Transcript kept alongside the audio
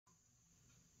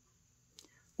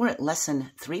We're at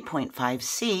lesson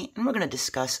 3.5c, and we're going to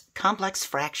discuss complex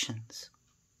fractions.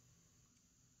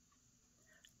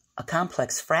 A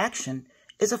complex fraction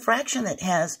is a fraction that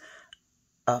has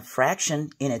a fraction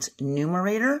in its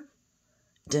numerator,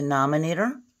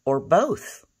 denominator, or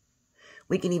both.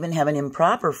 We can even have an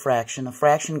improper fraction, a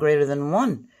fraction greater than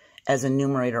 1, as a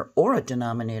numerator or a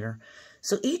denominator.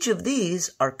 So each of these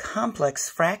are complex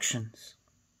fractions.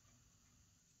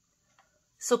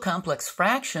 So complex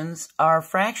fractions are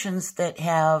fractions that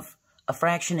have a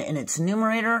fraction in its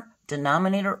numerator,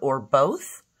 denominator, or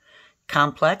both.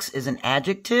 Complex is an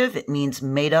adjective. It means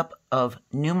made up of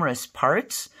numerous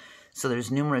parts. So there's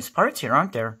numerous parts here,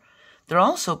 aren't there? They're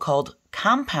also called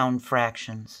compound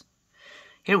fractions.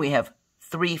 Here we have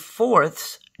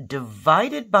 3/4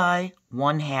 divided by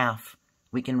 1/2.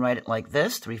 We can write it like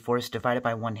this, 3/4 divided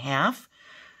by 1/2.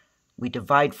 We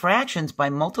divide fractions by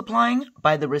multiplying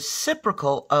by the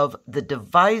reciprocal of the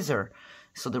divisor.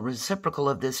 So the reciprocal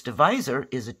of this divisor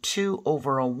is a 2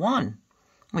 over a 1.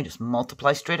 We just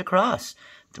multiply straight across.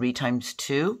 3 times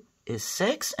 2 is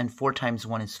 6, and 4 times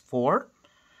 1 is 4.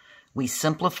 We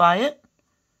simplify it.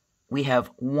 We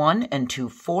have 1 and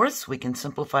 2/4. We can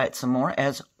simplify it some more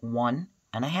as 1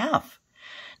 1/2.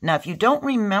 Now, if you don't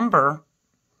remember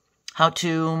how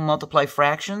to multiply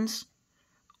fractions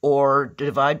or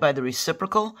divide by the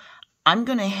reciprocal, I'm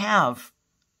going to have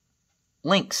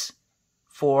links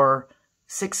for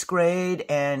 6th grade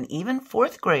and even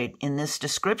 4th grade in this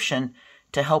description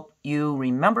to help you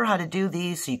remember how to do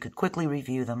these so you could quickly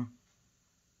review them.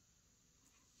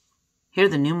 Here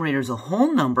the numerator is a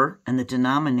whole number and the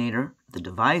denominator, the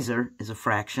divisor, is a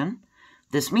fraction.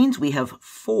 This means we have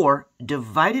 4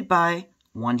 divided by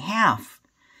 1/2.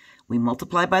 We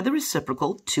multiply by the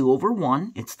reciprocal, 2 over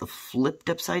 1. It's the flipped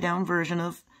upside down version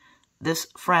of this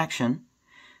fraction.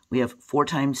 We have 4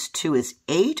 times 2 is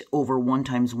 8 over 1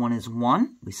 times 1 is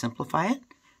 1. We simplify it,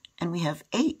 and we have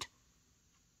 8.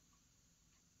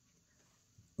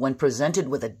 When presented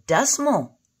with a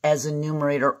decimal as a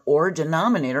numerator or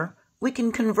denominator, we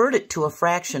can convert it to a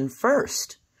fraction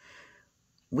first.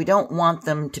 We don't want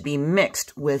them to be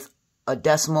mixed with a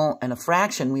decimal and a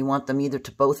fraction. We want them either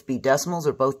to both be decimals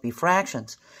or both be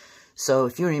fractions. So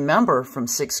if you remember from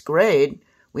 6th grade,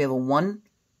 we have a 1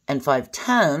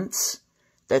 5/10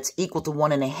 that's equal to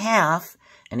 1 1/2.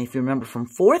 And if you remember from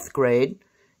 4th grade,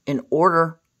 in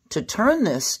order to turn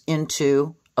this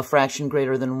into a fraction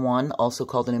greater than 1, also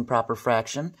called an improper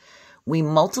fraction, we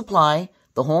multiply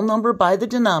the whole number by the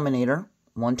denominator.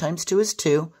 1 times 2 is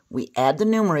 2. We add the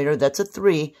numerator, that's a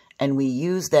 3, and we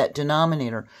use that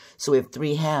denominator. So we have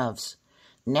 3/2.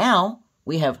 Now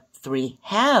we have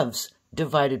 3/2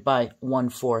 divided by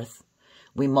 1/4.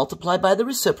 We multiply by the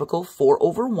reciprocal, 4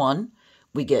 over 1.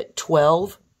 We get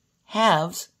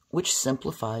 12/2, which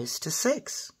simplifies to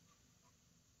 6.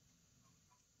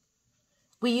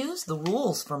 We use the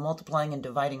rules for multiplying and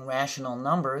dividing rational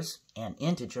numbers and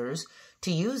integers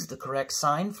to use the correct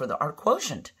sign for our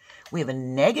quotient. We have a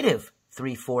negative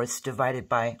 3/4 divided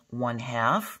by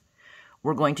 1/2.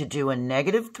 We're going to do a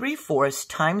negative 3/4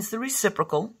 times the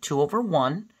reciprocal, 2 over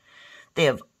 1. They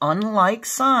have unlike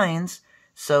signs,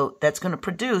 so that's going to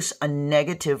produce a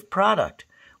negative product.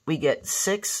 We get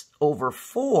 6 over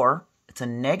 4. It's a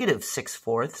negative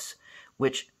 6/4,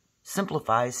 which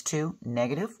simplifies to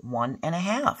negative 1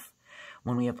 1/2.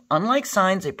 When we have unlike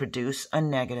signs, they produce a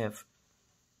negative.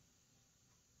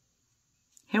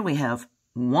 Here we have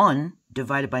 1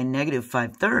 divided by negative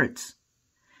 5/3.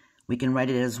 We can write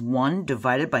it as 1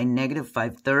 divided by negative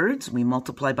 5/3. We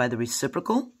multiply by the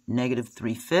reciprocal, negative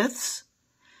 3/5.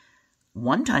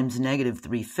 1 times negative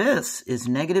 3/5 is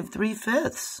negative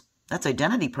 3/5. That's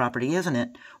identity property, isn't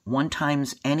it? 1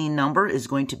 times any number is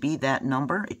going to be that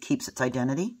number. It keeps its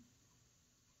identity.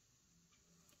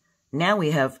 Now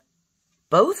we have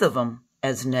both of them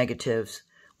as negatives.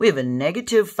 We have a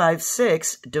negative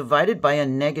 5/6 divided by a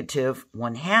negative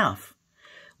 1/2.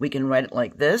 We can write it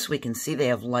like this. We can see they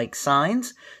have like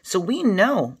signs. So we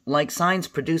know like signs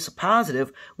produce a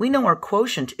positive. We know our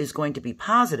quotient is going to be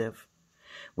positive.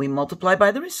 We multiply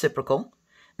by the reciprocal.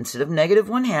 Instead of negative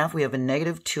 1/2, we have a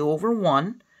negative 2 over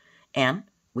 1. And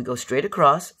we go straight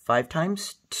across. 5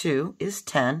 times 2 is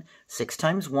 10. 6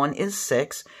 times 1 is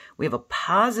 6. We have a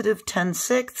positive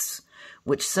 10/6,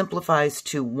 which simplifies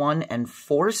to 1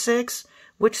 4/6,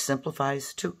 which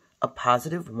simplifies to a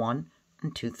positive 1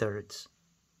 2/3.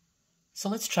 So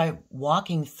let's try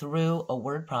walking through a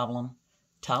word problem.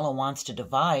 Tala wants to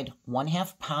divide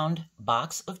 1/2 pound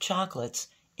box of chocolates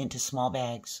into small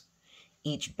bags.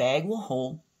 Each bag will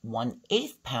hold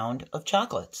 1/8 pound of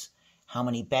chocolates. How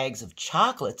many bags of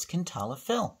chocolates can Tala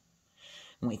fill?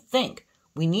 And we think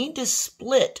we need to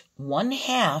split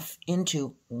 1/2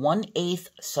 into 1/8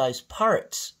 size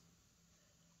parts.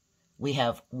 We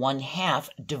have 1/2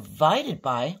 divided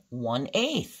by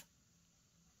 1/8.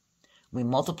 We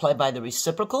multiply by the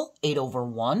reciprocal, 8 over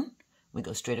 1. We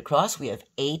go straight across. We have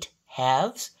 8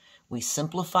 halves. We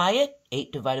simplify it.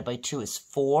 8 divided by 2 is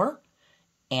 4.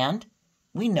 And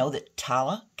we know that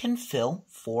Tala can fill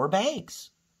 4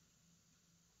 bags.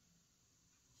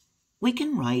 We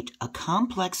can write a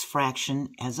complex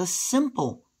fraction as a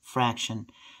simple fraction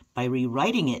by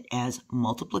rewriting it as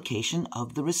multiplication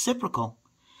of the reciprocal.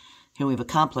 Here we have a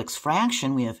complex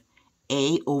fraction. We have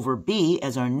a over b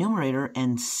as our numerator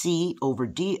and c over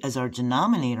d as our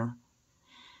denominator.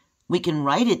 We can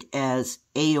write it as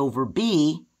a over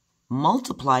b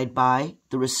multiplied by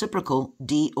the reciprocal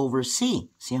d over c.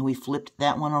 See how we flipped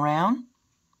that one around?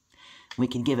 We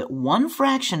can give it one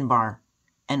fraction bar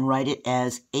and write it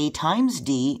as a times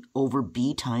d over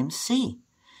b times c.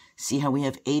 See how we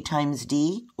have a times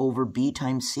d over b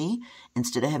times c?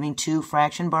 Instead of having 2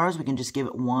 fraction bars, we can just give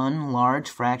it one large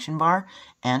fraction bar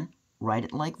and write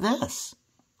it like this,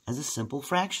 as a simple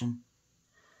fraction.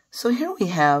 So here we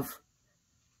have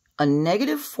a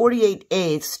negative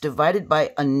 48/8 divided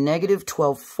by a negative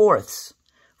 12/4.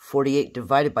 48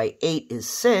 divided by 8 is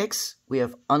 6. We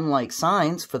have unlike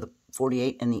signs for the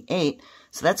 48 and the 8,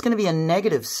 so that's going to be a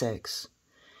negative 6.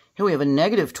 Here we have a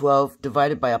negative 12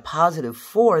 divided by a positive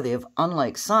 4. They have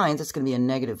unlike signs. That's going to be a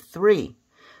negative 3.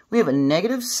 We have a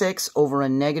negative 6 over a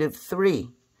negative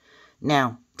 3.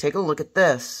 Now, take a look at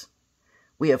this.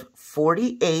 We have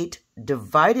 48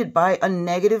 divided by a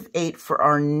negative 8 for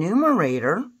our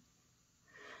numerator,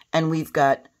 and we've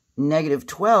got negative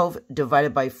 12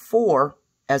 divided by 4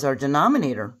 as our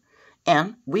denominator,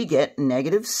 and we get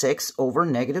negative 6 over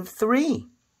negative 3.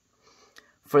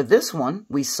 For this one,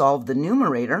 we solve the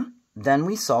numerator, then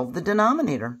we solve the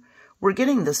denominator. We're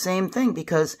getting the same thing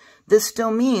because this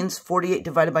still means 48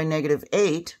 divided by negative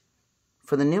 8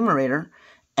 for the numerator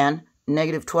and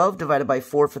negative 12 divided by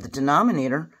 4 for the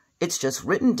denominator. It's just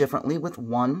written differently with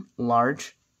one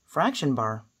large fraction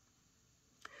bar.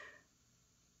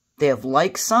 They have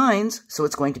like signs, so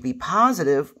it's going to be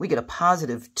positive. We get a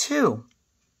positive 2.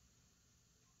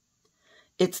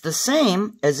 It's the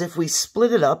same as if we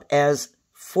split it up as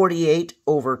 48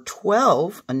 over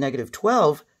 12, a negative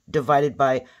 12, divided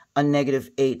by a negative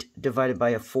 8 divided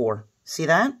by a 4. See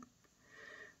that?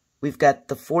 We've got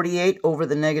the 48 over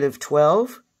the negative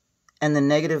 12 and the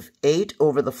negative 8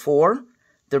 over the 4.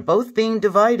 They're both being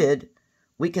divided.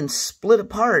 We can split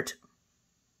apart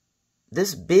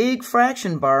this big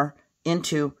fraction bar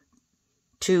into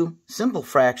 2 simple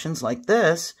fractions like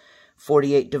this.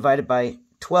 48 divided by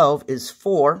 12 is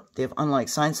 4. They have unlike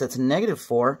signs, so that's a negative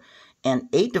 4. And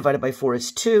 8 divided by 4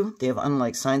 is 2. They have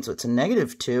unlike signs, so it's a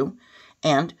negative 2.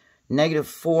 And negative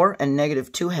 4 and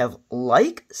negative 2 have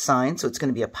like signs, so it's going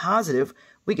to be a positive.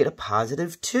 We get a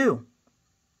positive 2.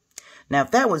 Now,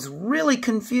 if that was really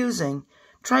confusing,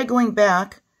 try going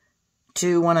back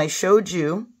to when I showed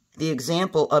you the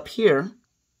example up here,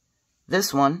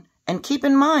 this one, and keep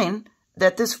in mind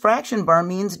that this fraction bar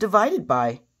means divided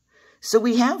by. So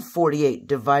we have 48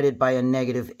 divided by a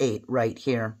negative 8 right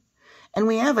here. And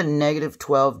we have a negative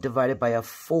 12 divided by a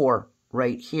 4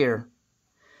 right here.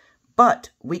 But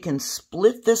we can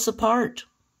split this apart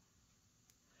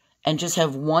and just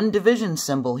have one division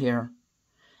symbol here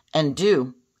and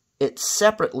do it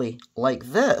separately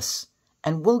like this,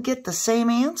 and we'll get the same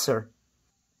answer.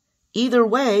 Either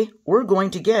way, we're going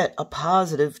to get a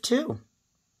positive 2.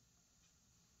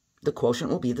 The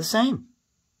quotient will be the same.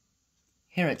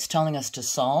 Here it's telling us to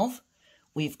solve.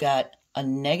 We've got a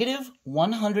negative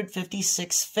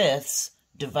 156/5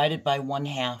 divided by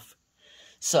 1/2.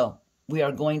 So we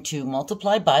are going to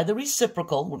multiply by the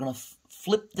reciprocal. We're going to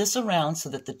flip this around so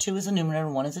that the 2 is a numerator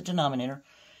and 1 is a denominator.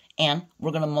 And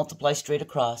we're going to multiply straight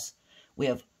across. We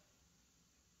have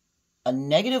a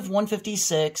negative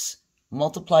 156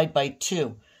 multiplied by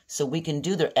 2. So we can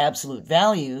do their absolute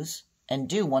values and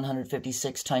do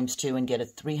 156 times 2 and get a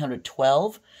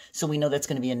 312. So we know that's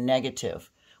going to be a negative.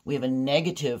 We have a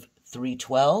negative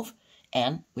 312,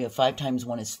 and we have 5 times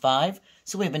 1 is 5.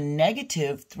 So we have a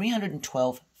negative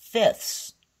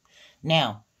 312/5.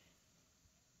 Now,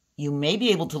 you may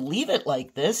be able to leave it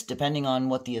like this, depending on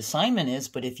what the assignment is,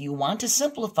 but if you want to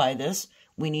simplify this,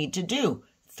 we need to do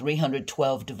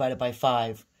 312 divided by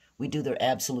 5. We do their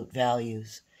absolute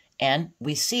values. And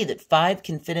we see that 5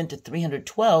 can fit into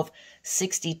 312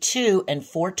 62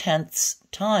 4/10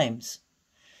 times.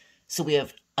 So we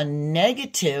have a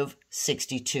negative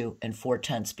 62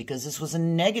 4/10 because this was a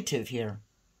negative here.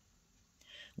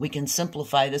 We can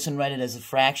simplify this and write it as a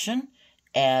fraction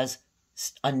as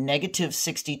a negative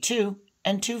 62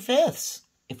 and 2/5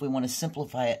 if we want to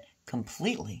simplify it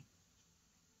completely.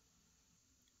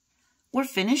 We're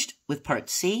finished with part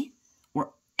C. We're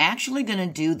actually going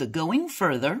to do the going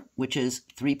further, which is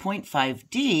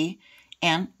 3.5D,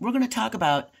 and we're going to talk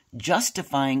about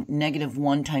justifying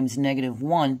 -1 times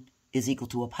 -1 is equal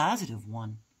to a positive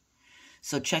 1.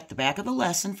 So check the back of the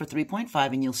lesson for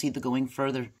 3.5 and you'll see the going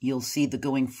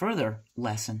further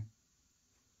lesson.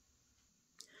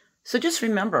 So just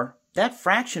remember, that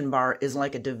fraction bar is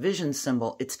like a division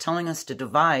symbol. It's telling us to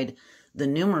divide the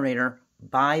numerator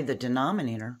by the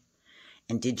denominator.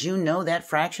 And did you know that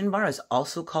fraction bar is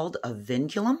also called a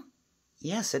vinculum?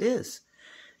 Yes, it is.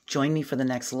 Join me for the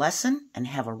next lesson and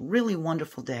have a really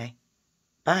wonderful day.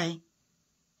 Bye.